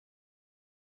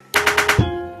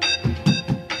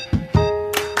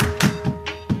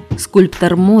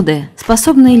Скульптор моды,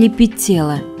 способный лепить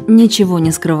тело, ничего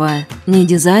не скрывая. Не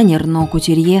дизайнер, но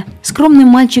кутюрье. Скромный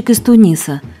мальчик из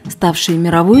Туниса, ставший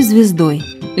мировой звездой.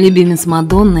 Любимец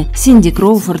Мадонны, Синди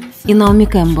Кроуфорд и Наоми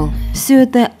Кэмпбелл. Все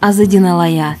это Азадин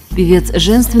Алая, певец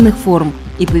женственных форм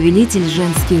и повелитель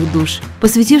женских душ,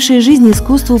 посвятивший жизнь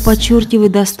искусству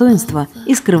подчеркивать достоинства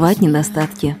и скрывать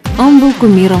недостатки. Он был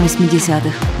кумиром 80-х,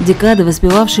 декады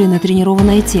воспевавшие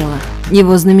натренированное тело.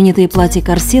 Его знаменитые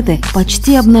платья-корсеты,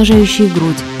 почти обнажающие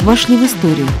грудь, вошли в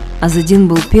историю. Азадин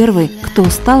был первый, кто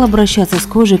стал обращаться с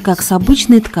кожей как с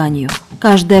обычной тканью.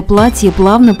 Каждое платье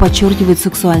плавно подчеркивает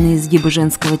сексуальные изгибы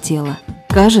женского тела.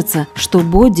 Кажется, что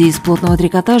боди из плотного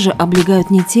трикотажа облегают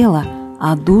не тело,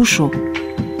 а душу.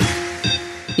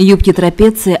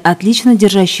 Юбки-трапеции, отлично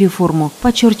держащие форму,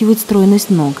 подчеркивают стройность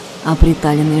ног, а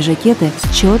приталенные жакеты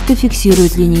четко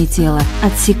фиксируют линии тела,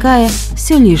 отсекая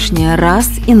все лишнее раз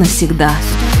и навсегда.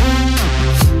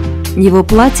 Его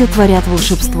платья творят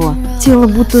волшебство. Тело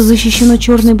будто защищено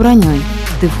черной броней.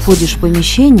 Ты входишь в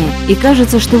помещение и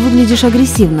кажется, что выглядишь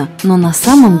агрессивно, но на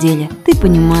самом деле ты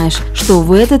понимаешь, что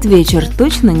в этот вечер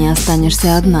точно не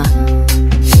останешься одна.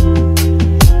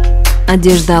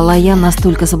 Одежда Алая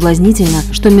настолько соблазнительна,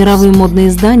 что мировые модные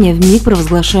издания вмиг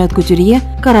провозглашают кутюрье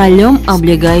королем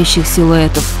облегающих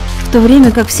силуэтов. В то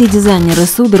время как все дизайнеры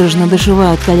судорожно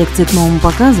дошивают коллекции к новому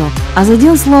показу,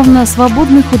 Азадин, словно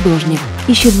свободный художник,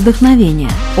 ищет вдохновение.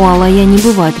 У Алая не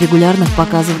бывает регулярных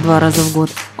показов 2 раза в год.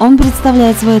 Он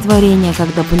представляет свое творение,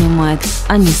 когда понимает,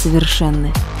 они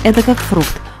совершенны. Это как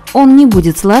фрукт. Он не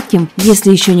будет сладким,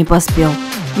 если еще не поспел,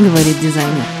 говорит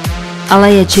дизайнер.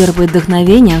 Алая черпает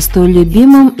вдохновение в столь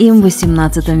любимом им в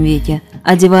 18 веке,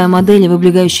 одевая модели в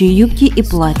облегающие юбки и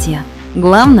платья.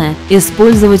 Главное –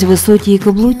 использовать высокие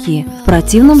каблуки. В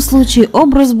противном случае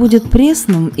образ будет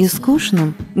пресным и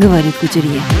скучным, говорит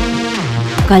кутюрье.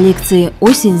 В коллекции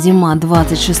 «Осень-зима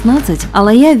 2016»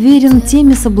 Алая верен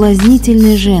теме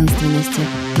соблазнительной женственности.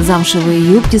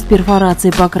 Замшевые юбки с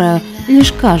перфорацией по краю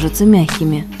лишь кажутся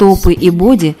мягкими. Топы и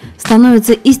боди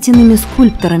становятся истинными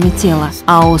скульпторами тела,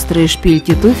 а острые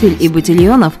шпильки туфель и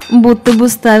ботильонов будто бы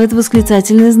ставят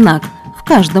восклицательный знак в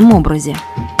каждом образе.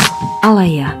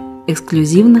 Алая.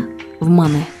 Эксклюзивно в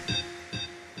Monet.